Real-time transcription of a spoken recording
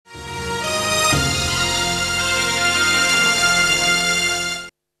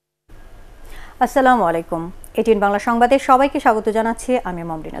আসসালামু আলাইকুম। এটিএন বাংলা সংবাদে সবাইকে স্বাগত জানাচ্ছি আমি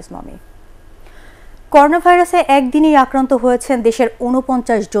মোমিরাজ। করোনা ভাইরাসে একদিনেই আক্রান্ত হয়েছেন দেশের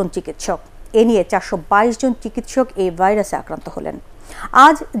 ৪৯ জন চিকিৎসক। এ নিয়ে ৪২২ জন চিকিৎসক এই ভাইরাসে আক্রান্ত হলেন।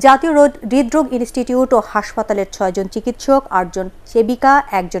 আজ জাতীয় হৃদরোগ ইনস্টিটিউট ও হাসপাতালের ৬ জন চিকিৎসক, ৮ জন সেবিকা,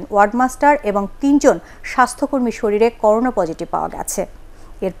 ১ জন ওয়ার্ড মাস্টার এবং ৩ জন স্বাস্থ্যকর্মীর শরীরে করোনা পজিটিভ পাওয়া গেছে।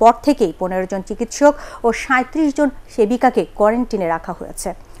 এরপর থেকেই ১৫ জন চিকিৎসক ও ৩৭ জন সেবিকাকে কোয়ারেন্টিনে রাখা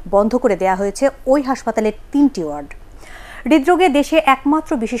হয়েছে। বন্ধ করে দেয়া হয়েছে ওই হাসপাতালের ৩টি ওয়ার্ড। হৃদরোগে দেশে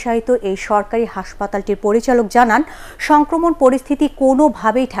একমাত্র বিশেষায়িত এই সরকারি হাসপাতালটির পরিচালক জানান, সংক্রমণ পরিস্থিতি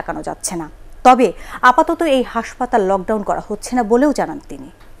কোনোভাবেই ঠেকানো যাচ্ছে না। তবে আপাতত এই হাসপাতাল লকডাউন করা হচ্ছে না বলেও জানান তিনি।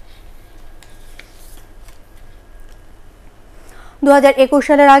 ২০২১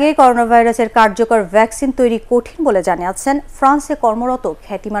 সালের আগে করোনা ভাইরাসের কার্যকর ভ্যাকসিন তৈরি কঠিন বলে জানিয়েছেন ফ্রান্সে কর্মরত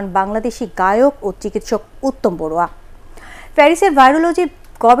খ্যাতিমান বাংলাদেশি গায়ক ও চিকিৎসক উত্তম বড়ুয়া। প্যারিসের ভাইরোলজি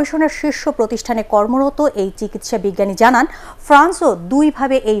গবেষণার শীর্ষ প্রতিষ্ঠানে কর্মরত এই চিকিৎসা বিজ্ঞানী জানান, ফ্রান্সও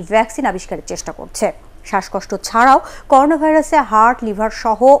দুইভাবে এই ভ্যাকসিন আবিষ্কারের চেষ্টা করছে। শ্বাসকষ্ট ছাড়াও করোনা ভাইরাসে হার্ট, লিভার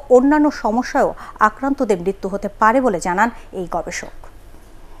সহ অন্যান্য সমস্যায়ও আক্রান্তদের মৃত্যু হতে পারে বলে জানান এই গবেষক।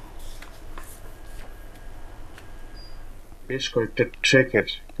 বেশ কয়েকটা ট্র্যাকের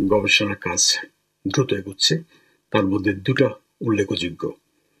গবেষণা কাজ দ্রুত এগোচ্ছে। তার মধ্যে দুটো উল্লেখযোগ্য।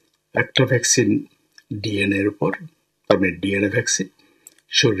 একটা ভ্যাকসিন ডিএনএ এর উপর, তার মানে ডিএনএ ভ্যাকসিন,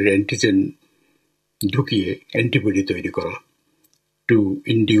 শরীরে অ্যান্টিজেন ঢুকিয়ে অ্যান্টিবডি তৈরি করা টু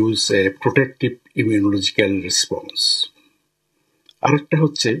ইনডিউস এ প্রোটেক্টিভ ইমিউনোলজিক্যাল রেসপন্স। আরেকটা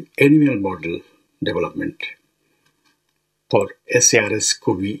হচ্ছে animal model development for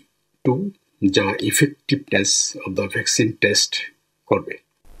SARS-CoV-2, যা effectiveness of the vaccine test করবে।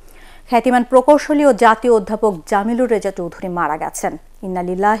 খ্যাতিমান প্রকৌশলী ও জাতীয় অধ্যাপক জামিলুর রেজা চৌধুরী মারা গেছেন। ইন্না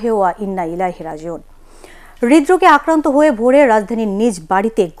লিল্লাহি ওয়া ইন্না ইলাইহি রাজিউন। হৃদরোগে আক্রান্ত হয়ে ভোরে রাজধানীর নিজ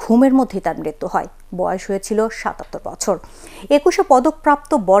বাড়িতে ঘুমের মধ্যেই তার মৃত্যু হয়। বয়স হয়েছিল ৭৭ বছর। ২১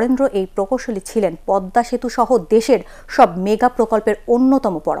 পদকপ্রাপ্ত বরেন্দ্র এই প্রকৌশলী ছিলেন পদ্মা সেতু সহ দেশের সব মেগা প্রকল্পের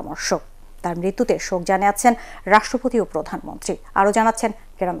অন্যতম পরামর্শক। তার মৃত্যুতে শোক জানিয়েছেন রাষ্ট্রপতি ও প্রধানমন্ত্রী। আরও জানাচ্ছেন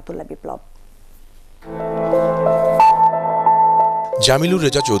কেরামতুল্লাহ বিপ্লব। জামিলুর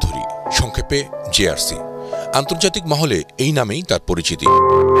রেজা চৌধুরী, সংক্ষেপে জেআরসি। আন্তর্জাতিক মহলে এই নামেই তার পরিচিতি।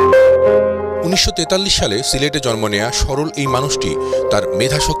 ১৯৪৩ সালে সিলেটে জন্ম নেয়া সরল এই মানুষটি তার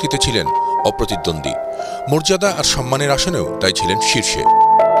মেধাশক্তিতে ছিলেন অপ্রতিদ্বন্দ্বী। মর্যাদা আর সম্মানের আসনেও তাই ছিলেন শীর্ষে।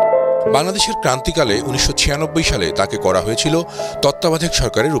 বাংলাদেশের ক্রান্তিকালে ১৯৯৬ সালে তাকে করা হয়েছিল তত্ত্বাবধায়ক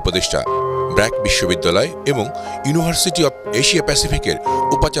সরকারের উপদেষ্টা। ব্র্যাক বিশ্ববিদ্যালয় এবং ইউনিভার্সিটি অব এশিয়া প্যাসিফিকের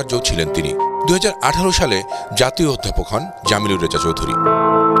উপাচার্য ছিলেন তিনি। ২০১৮ সালে জাতীয় অধ্যাপক হন জামিলুর রেজা চৌধুরী।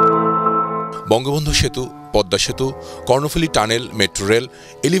 বঙ্গবন্ধু সেতু, পদ্মা সেতু, Karnaphuli tunnel, metro rail,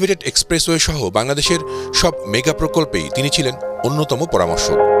 elevated expressway সহ বাংলাদেশের সব মেগা প্রকল্পেই তিনি ছিলেন অন্যতম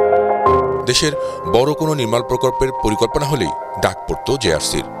পরামর্শক। দেশের বড় কোনো নির্মাণ প্রকল্পের পরিকল্পনা হলেই ডাক পড়ত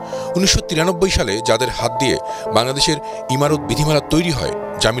জেআরসির। ১৯৯৩ সালে যাদের হাত দিয়ে বাংলাদেশের ইমারত বিধিমালা তৈরি হয়,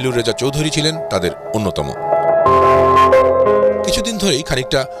 জামিলুর রেজা চৌধুরী ছিলেন তাদের অন্যতম। কিছুদিন ধরেই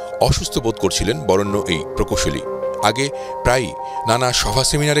খানিকটা অসুস্থ বোধ করছিলেন বরেণ্য এই প্রকৌশলী। আগে প্রায়ই নানা সভা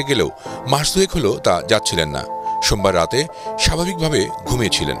সেমিনারে গেলেও মাস দুয়েক হলো তা যাচ্ছিলেন না। সোমবার রাতে স্বাভাবিকভাবে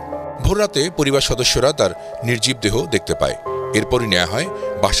ঘুমিয়েছিলেন। ভোর রাতে পরিবার সদস্যরা তার নির্জীব দেহ দেখতে পায়। এরপরই নেওয়া হয়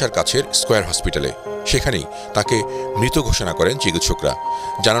বাসার কাছের স্কয়ার হসপিটালে। সেখানেই তাকে মৃত ঘোষণা করেন চিকিৎসকরা।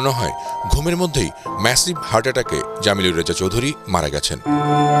 জানানো হয়, ঘুমের মধ্যেই ম্যাসিভ হার্ট অ্যাটাকে জামিলুর রেজা চৌধুরী মারা গেছেন।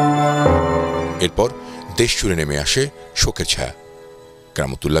 এরপর দেশ জুড়ে নেমে আসে শোকের ছায়া।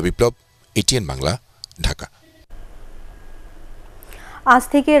 কেরামতুল্লাহ বিপ্লব, ATN বাংলা, ঢাকা। আজ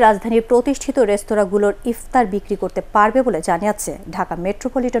থেকে রাজধানীর প্রতিষ্ঠিত রেস্তোরাঁগুলোর ইফতার বিক্রি করতে পারবে বলে জানিয়েছে ঢাকা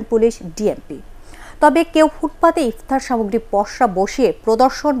মেট্রোপলিটন পুলিশ, ডিএমপি। তবে কেউ ফুটপাতে ইফতার সামগ্রী পসরা বসিয়ে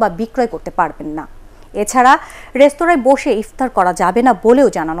প্রদর্শন বা বিক্রয় করতে পারবেন না। এছাড়া রেস্তোরাঁয় বসে ইফতার করা যাবে না বলেও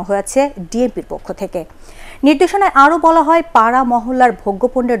জানানো হয়েছে ডিএমপির পক্ষ থেকে। নির্দেশনায় আরও বলা হয়, পাড়া মহল্লার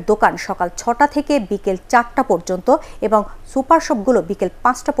ভোগ্যপণ্যের দোকান সকাল ৬টা থেকে বিকেল ৪টা পর্যন্ত এবং সুপার শপগুলো বিকেল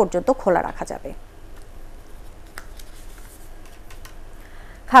 ৫টা পর্যন্ত খোলা রাখা যাবে।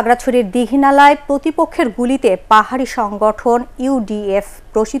 খাগড়াছড়ির দীঘিনালায় প্রতিপক্ষের গুলিতে পাহাড়ি সংগঠন ইউডিএফ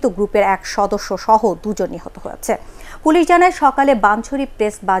প্রসিত গ্রুপের এক সদস্য সহ ২ জন নিহত হয়েছে। পুলিশ জানায়, সকালে বানছড়ি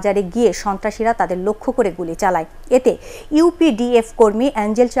প্রেস বাজারে গিয়ে সন্ত্রাসীরা তাদের লক্ষ্য করে গুলি চালায়। এতে ইউপিডিএফ কর্মী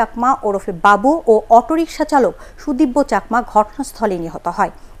অ্যাঞ্জেল চাকমা ওরফে বাবু ও অটোরিকশা চালক সুদিব্য চাকমা ঘটনাস্থলে নিহত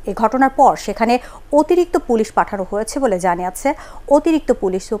হয়। এই ঘটনার পর সেখানে অতিরিক্ত পুলিশ পাঠানো হয়েছে বলে জানিয়েছে অতিরিক্ত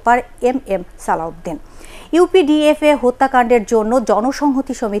police super MM Salauddin. UPDF এ হত্যাকাণ্ডের জন্য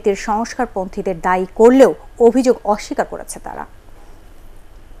জনসংহতি সমিতির সংস্কারপন্থীদের দায়ী করলেও অভিযোগ অস্বীকার করেছে তারা।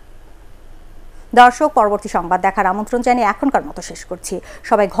 দর্শক, পরবর্তী সংবাদ দেখার আমন্ত্রণ জানিয়ে এখনকার মতো শেষ করছি।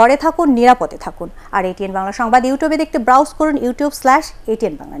 সবাই ঘরে থাকুন, নিরাপদে থাকুন। আর ATN বাংলা সংবাদ ইউটিউবে দেখতে ব্রাউজ করুন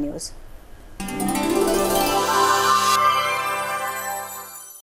youtube/ATN Bangla News।